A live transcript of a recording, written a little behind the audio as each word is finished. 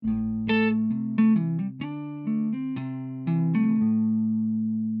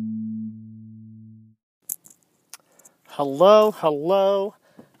Hello, hello,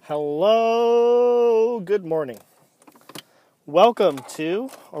 hello, good morning. Welcome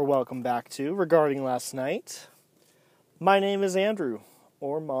back to Regarding Last Night. My name is Andrew,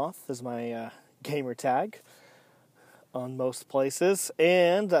 or Moth is my gamer tag on most places,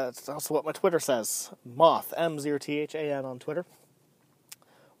 and that's also what my Twitter says, Moth, M0THAN on Twitter.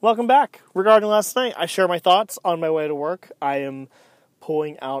 Welcome back. Regarding last night, I share my thoughts on my way to work. I am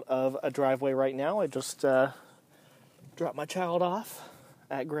pulling out of a driveway right now. I just dropped my child off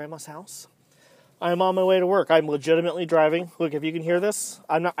at Grandma's house. I'm on my way to work. I'm legitimately driving. Look, if you can hear this,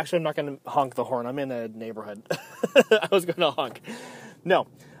 I'm not going to honk the horn. I'm in a neighborhood. I was going to honk. No.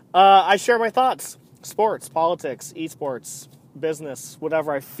 I share my thoughts. Sports, politics, esports, business,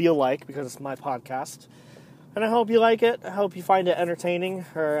 whatever I feel like, because it's my podcast. And I hope you like it. I hope you find it entertaining,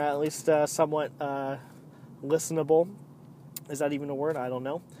 or at least somewhat listenable. Is that even a word? I don't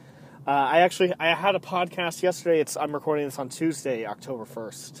know. I had a podcast yesterday. I'm recording this on Tuesday, October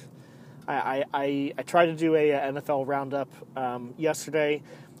 1st. I tried to do a NFL roundup yesterday.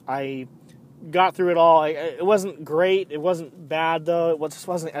 I got through it all. It wasn't great. It wasn't bad, though. It just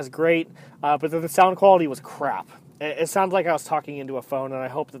wasn't as great. But the sound quality was crap. It sounded like I was talking into a phone, and I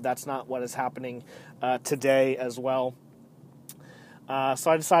hope that that's not what is happening today as well.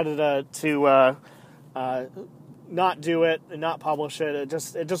 So I decided to not do it and not publish it.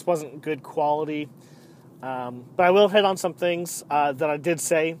 It just wasn't good quality. But I will hit on some things that I did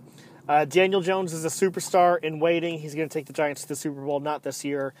say. Daniel Jones is a superstar in waiting. He's going to take the Giants to the Super Bowl, not this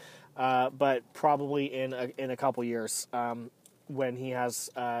year, but probably in a couple years when he has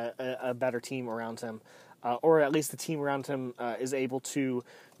a better team around him. Or at least the team around him is able to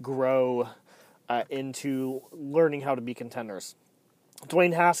grow into learning how to be contenders.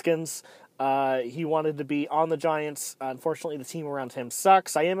 Dwayne Haskins, he wanted to be on the Giants. Unfortunately, the team around him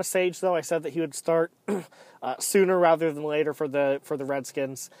sucks. I am a sage, though. I said that he would start sooner rather than later for the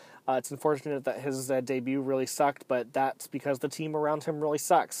Redskins. It's unfortunate that his debut really sucked, but that's because the team around him really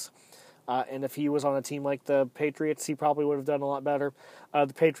sucks. And if he was on a team like the Patriots, he probably would have done a lot better.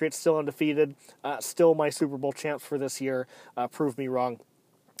 The Patriots still undefeated, still my Super Bowl champs for this year. Prove me wrong.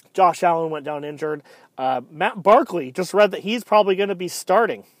 Josh Allen went down injured. Matt Barkley, just read that he's probably going to be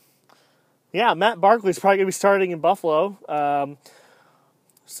starting. Yeah, Matt Barkley's probably going to be starting in Buffalo.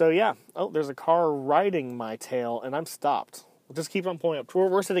 So yeah. Oh, there's a car riding my tail, and I'm stopped. We'll just keep on pulling up.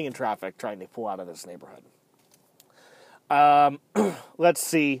 We're sitting in traffic trying to pull out of this neighborhood. Let's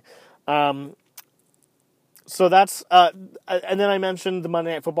see. So that's, and then I mentioned the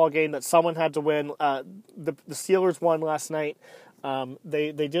Monday Night Football game that someone had to win. The Steelers won last night.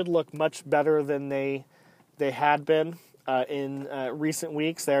 They did look much better than they had been in recent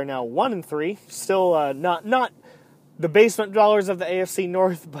weeks. They are now 1-3. Still not the basement dwellers of the AFC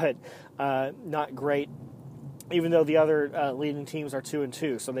North, but not great. Even though the other leading teams are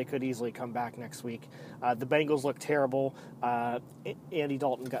 2-2, so they could easily come back next week. The Bengals look terrible. Andy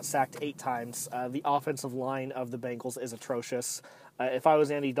Dalton got sacked 8 times. The offensive line of the Bengals is atrocious. If I was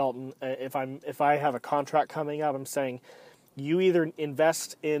Andy Dalton, if I have a contract coming up, I'm saying, you either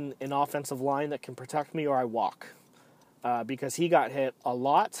invest in an offensive line that can protect me or I walk. Because he got hit a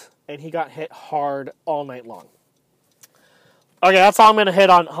lot, and he got hit hard all night long. Okay, that's all I'm going to hit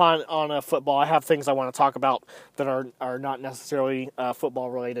on football. I have things I want to talk about that are not necessarily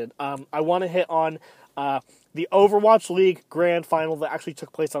football related. I want to hit on the Overwatch League Grand Final that actually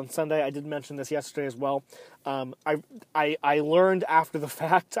took place on Sunday. I did mention this yesterday as well. I learned after the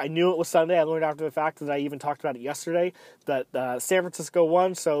fact. I knew it was Sunday. I learned after the fact that I even talked about it yesterday that San Francisco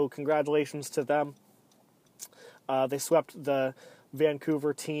won. So congratulations to them. They swept the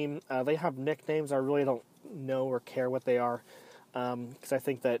Vancouver team. They have nicknames. I really don't know or care what they are. Because I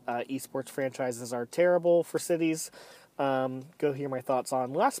think that esports franchises are terrible for cities. Go hear my thoughts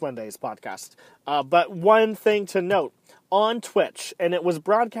on last Monday's podcast. But one thing to note, on Twitch, and it was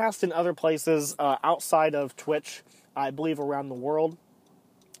broadcast in other places outside of Twitch, I believe around the world,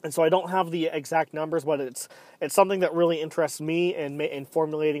 and so I don't have the exact numbers, but it's something that really interests me in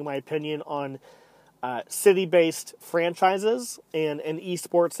formulating my opinion on city-based franchises and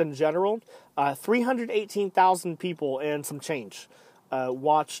esports in general. 318,000 people and some change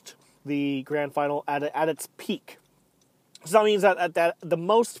watched the grand final at its peak. So that means that the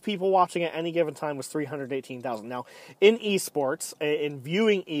most people watching at any given time was 318,000. Now, in esports, in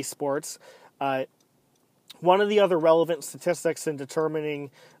viewing esports, one of the other relevant statistics in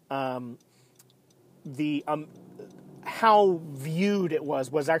determining how viewed it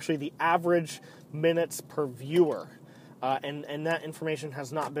was actually the average minutes per viewer. And that information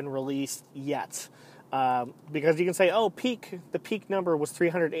has not been released yet. Because you can say, the peak number was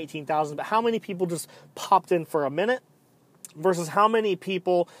 318,000, but how many people just popped in for a minute? versus how many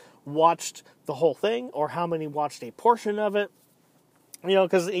people watched the whole thing or how many watched a portion of it.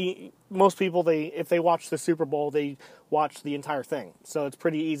 Because most people, if they watch the Super Bowl, they watch the entire thing. So it's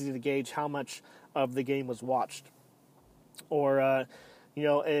pretty easy to gauge how much of the game was watched. Or,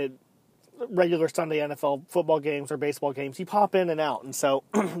 regular Sunday NFL football games or baseball games, you pop in and out. And so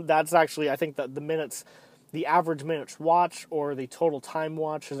that's actually, I think that the average minutes watch or the total time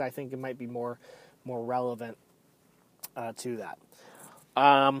watch, I think it might be more relevant to that.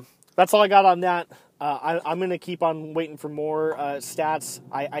 That's all I got on that. I'm going to keep on waiting for more stats.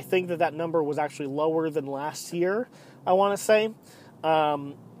 I think that number was actually lower than last year, I want to say.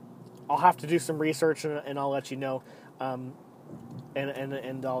 I'll have to do some research and I'll let you know.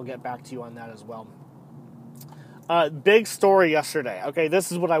 And I'll get back to you on that as well. Big story yesterday. Okay,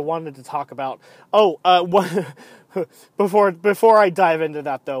 this is what I wanted to talk about. Before I dive into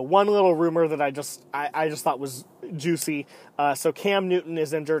that though, one little rumor that I just thought was juicy. So Cam Newton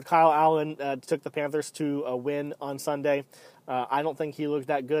is injured. Kyle Allen took the Panthers to a win on Sunday. I don't think he looked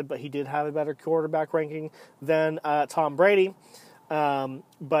that good, but he did have a better quarterback ranking than Tom Brady.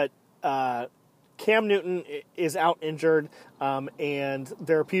 But Cam Newton is out injured, and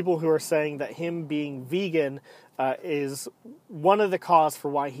there are people who are saying that him being vegan is one of the cause for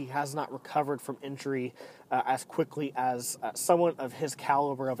why he has not recovered from injury as quickly as someone of his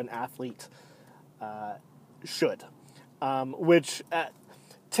caliber of an athlete should. Which,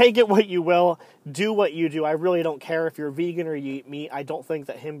 take it what you will, do what you do. I really don't care if you're vegan or you eat meat. I don't think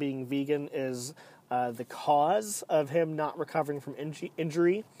that him being vegan is the cause of him not recovering from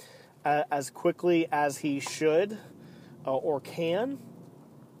injury as quickly as he should or can.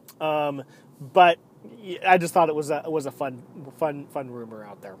 But I just thought it was a fun rumor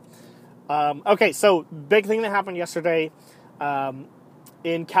out there. Okay, so big thing that happened yesterday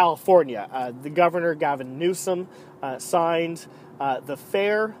in California. The governor, Gavin Newsom, signed the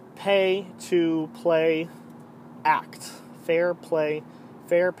Fair Pay to Play Act. Fair Pay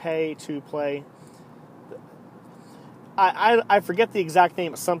to Play. I forget the exact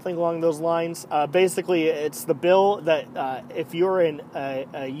name, something along those lines. Basically, it's the bill that if you're in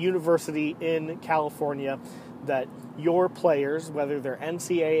a university in California, that your players, whether they're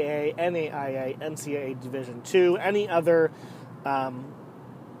NCAA, NAIA, NCAA Division II, any other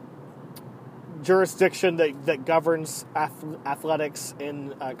jurisdiction that governs athletics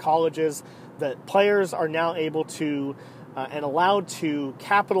in colleges, that players are now able to and allowed to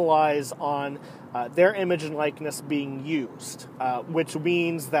capitalize on their image and likeness being used, which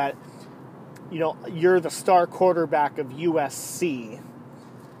means that you're the star quarterback of USC,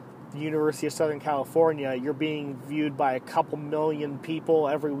 the University of Southern California. You're being viewed by a couple million people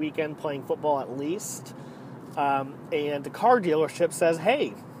every weekend playing football at least, and the car dealership says,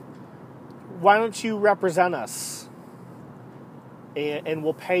 "Hey, why don't you represent us? And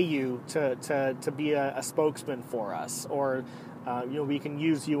we'll pay you to be a spokesman for us, or we can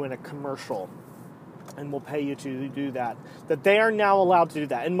use you in a commercial, and we'll pay you to do that." That they are now allowed to do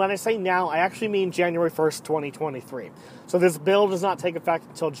that. And when I say now, I actually mean January 1st, 2023. So this bill does not take effect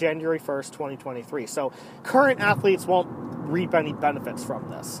until January 1st, 2023. So current athletes won't reap any benefits from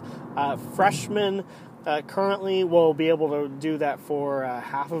this. Freshmen currently will be able to do that for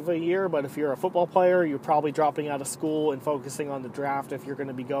half of a year, but if you're a football player, you're probably dropping out of school and focusing on the draft if you're going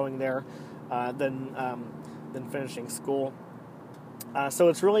to be going there than finishing school. So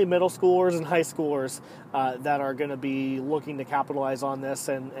it's really middle schoolers and high schoolers that are going to be looking to capitalize on this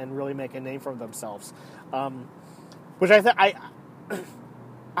and really make a name for themselves. Which I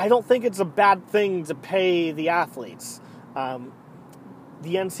don't think it's a bad thing to pay the athletes.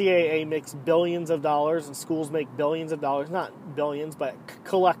 The NCAA makes billions of dollars, and schools make billions of dollars, not billions, but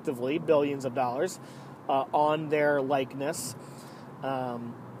collectively billions of dollars on their likeness.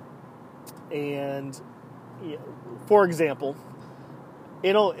 And for example,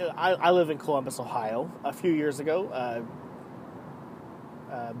 I live in Columbus, Ohio. A few years ago,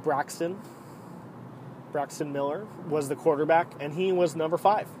 Braxton Miller was the quarterback, and he was number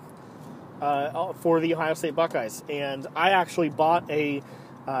 5 for the Ohio State Buckeyes. And I actually bought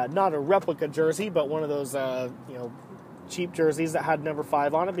not a replica jersey, but one of those cheap jerseys that had number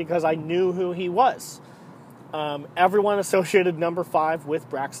 5 on it because I knew who he was. Everyone associated number 5 with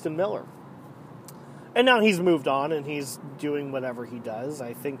Braxton Miller. And now he's moved on and he's doing whatever he does.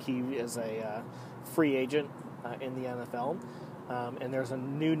 I think he is a free agent in the NFL. And there's a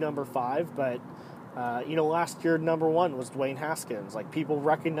new number 5, but last year number 1 was Dwayne Haskins. Like, people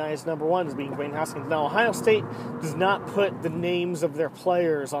recognize number 1 as being Dwayne Haskins. Now, Ohio State does not put the names of their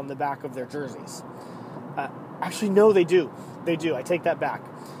players on the back of their jerseys. Actually, no, they do. They do. I take that back.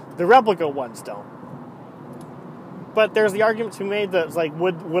 The replica ones don't. But there's the argument to be made that it's like,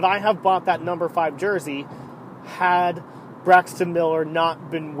 would I have bought that number 5 jersey had Braxton Miller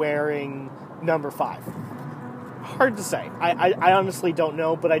not been wearing number 5? Hard to say. I honestly don't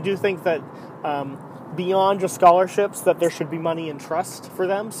know, but I do think that beyond just scholarships, that there should be money in trust for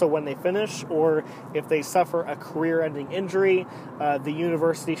them, so when they finish, or if they suffer a career-ending injury, the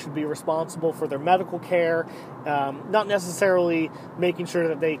university should be responsible for their medical care, not necessarily making sure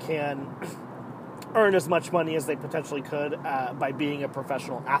that they can earn as much money as they potentially could by being a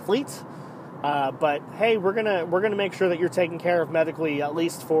professional athlete. But hey, we're gonna make sure that you're taken care of medically at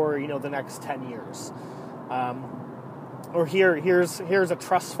least for the next 10 years. Or here's a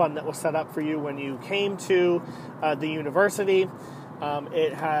trust fund that was set up for you when you came to the university.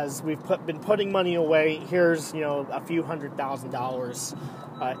 We've been putting money away. Here's a few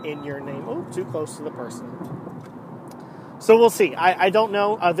 $100,000 in your name. Oh, too close to the person. So we'll see. I don't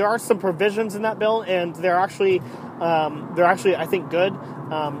know. There are some provisions in that bill, and they're actually I think good.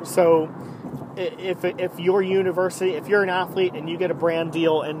 So if your university, if you're an athlete and you get a brand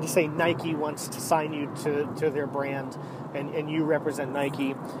deal, and you say Nike wants to sign you to their brand, and you represent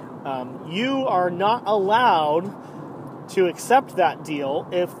Nike, you are not allowed to accept that deal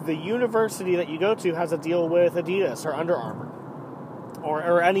if the university that you go to has a deal with Adidas or Under Armour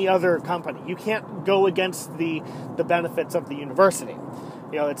or any other company. You can't go against the benefits of the university.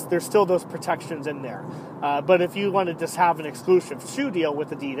 There's still those protections in there. But if you want to just have an exclusive shoe deal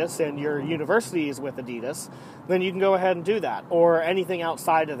with Adidas and your university is with Adidas, then you can go ahead and do that, or anything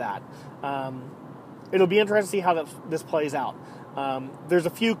outside of that. It'll be interesting to see how this plays out. There's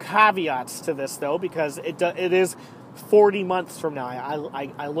a few caveats to this, though, because it is 40 months from now.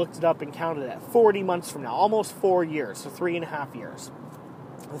 I looked it up and counted it. 40 months from now, almost 4 years, so 3.5 years.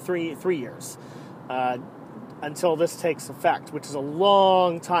 3 years. Until this takes effect, which is a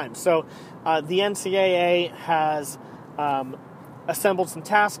long time. So the NCAA has assembled some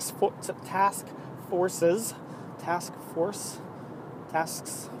task force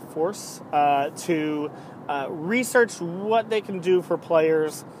to research what they can do for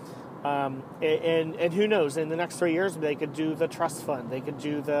players, and who knows, in the next 3 years they could do the trust fund, they could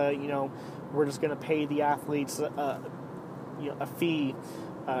do we're just going to pay the athletes a fee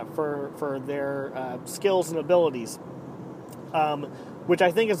for their skills and abilities, which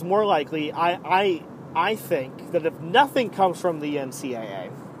I think is more likely. I think that if nothing comes from the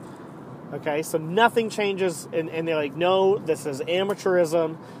NCAA, okay, so nothing changes, and they're like, no, this is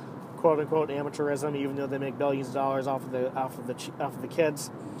amateurism, quote unquote amateurism, even though they make billions of dollars off of the kids,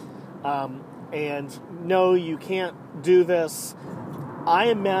 and no, you can't do this. I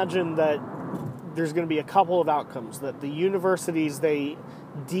imagine that there's going to be a couple of outcomes, that the universities, they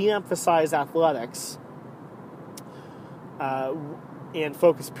de-emphasize athletics and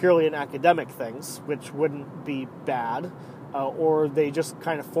focus purely on academic things, which wouldn't be bad, or they just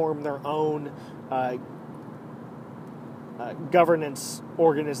kind of form their own governance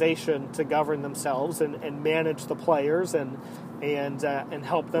organization to govern themselves and manage the players and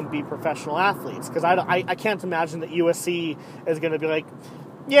help them be professional athletes. Because I can't imagine that USC is going to be like,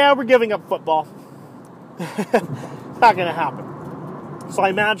 yeah, we're giving up football. Not going to happen. So I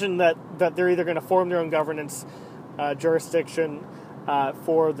imagine that they're either going to form their own governance jurisdiction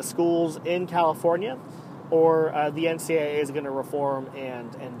for the schools in California, or the NCAA is going to reform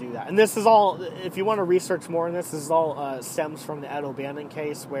and do that. And this is all, if you want to research more on this is all stems from the Ed O'Bannon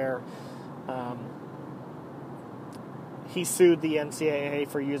case, where he sued the NCAA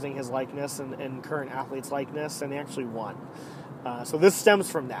for using his likeness and current athletes' likeness, and he actually won. So this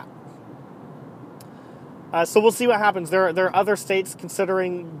stems from that. So we'll see what happens. There are other states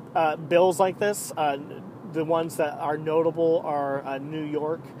considering bills like this. The ones that are notable are New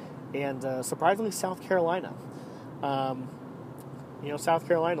York and surprisingly South Carolina. South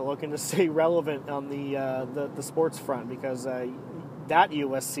Carolina looking to stay relevant on the sports front, because that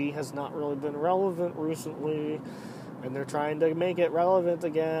USC has not really been relevant recently, and they're trying to make it relevant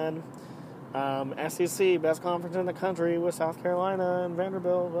again. SEC, best conference in the country, with South Carolina and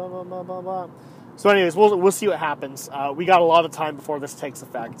Vanderbilt, blah, blah, blah, blah, blah. So anyways, we'll see what happens. We got a lot of time before this takes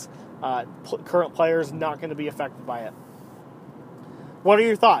effect. Current players not going to be affected by it. What are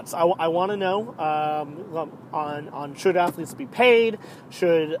your thoughts? I want to know on should athletes be paid?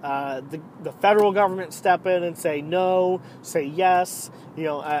 Should the federal government step in and say no, say yes?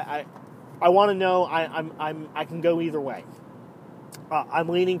 I want to know. I can go either way. I'm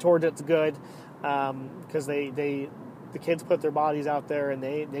leaning towards it's good, because the kids put their bodies out there and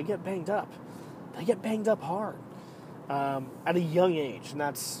they get banged up. They get banged up hard at a young age, and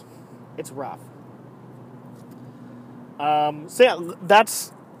it's rough. So yeah,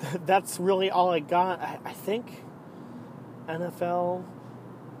 that's really all I got. I think NFL,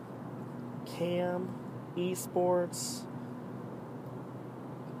 Cam, esports.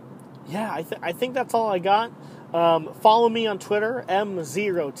 Yeah, I think that's all I got. Follow me on Twitter,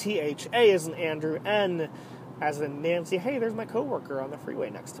 M0THA as in Andrew, N as in Nancy. Hey, there's my coworker on the freeway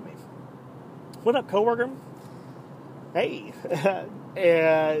next to me. What up, coworker? Hey.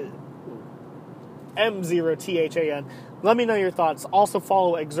 M0THAN. Let me know your thoughts. Also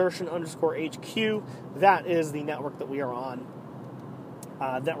follow Exertion_HQ. That is the network that we are on.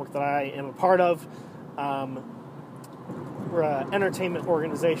 Network that I am a part of. We're an entertainment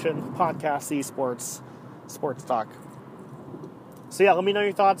organization, podcast, esports, sports talk. So yeah, let me know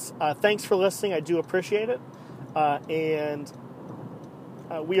your thoughts. Thanks for listening. I do appreciate it. And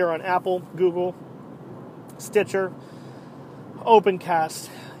we are on Apple, Google, Stitcher, Opencast,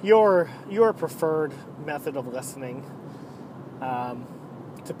 your preferred method of listening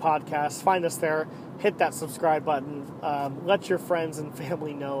to podcasts. Find us there. Hit that subscribe button. Let your friends and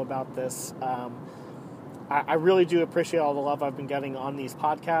family know about this. I really do appreciate all the love I've been getting on these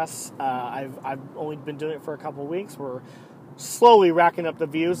podcasts. I've only been doing it for a couple of weeks. We're slowly racking up the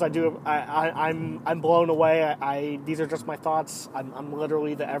views. I'm blown away. These are just my thoughts. I'm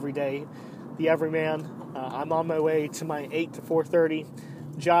literally the everyman. I'm on my way to my 8 to 4:30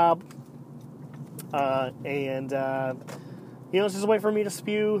 job, and it's just a way for me to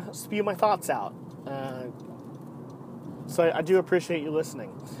spew my thoughts out. So I do appreciate you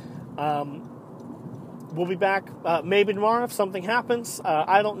listening. We'll be back maybe tomorrow if something happens.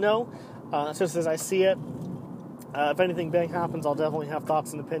 I don't know. Just as I see it. If anything big happens, I'll definitely have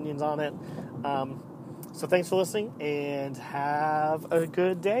thoughts and opinions on it. So thanks for listening, and have a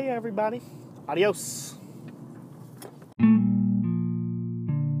good day, everybody. Adios.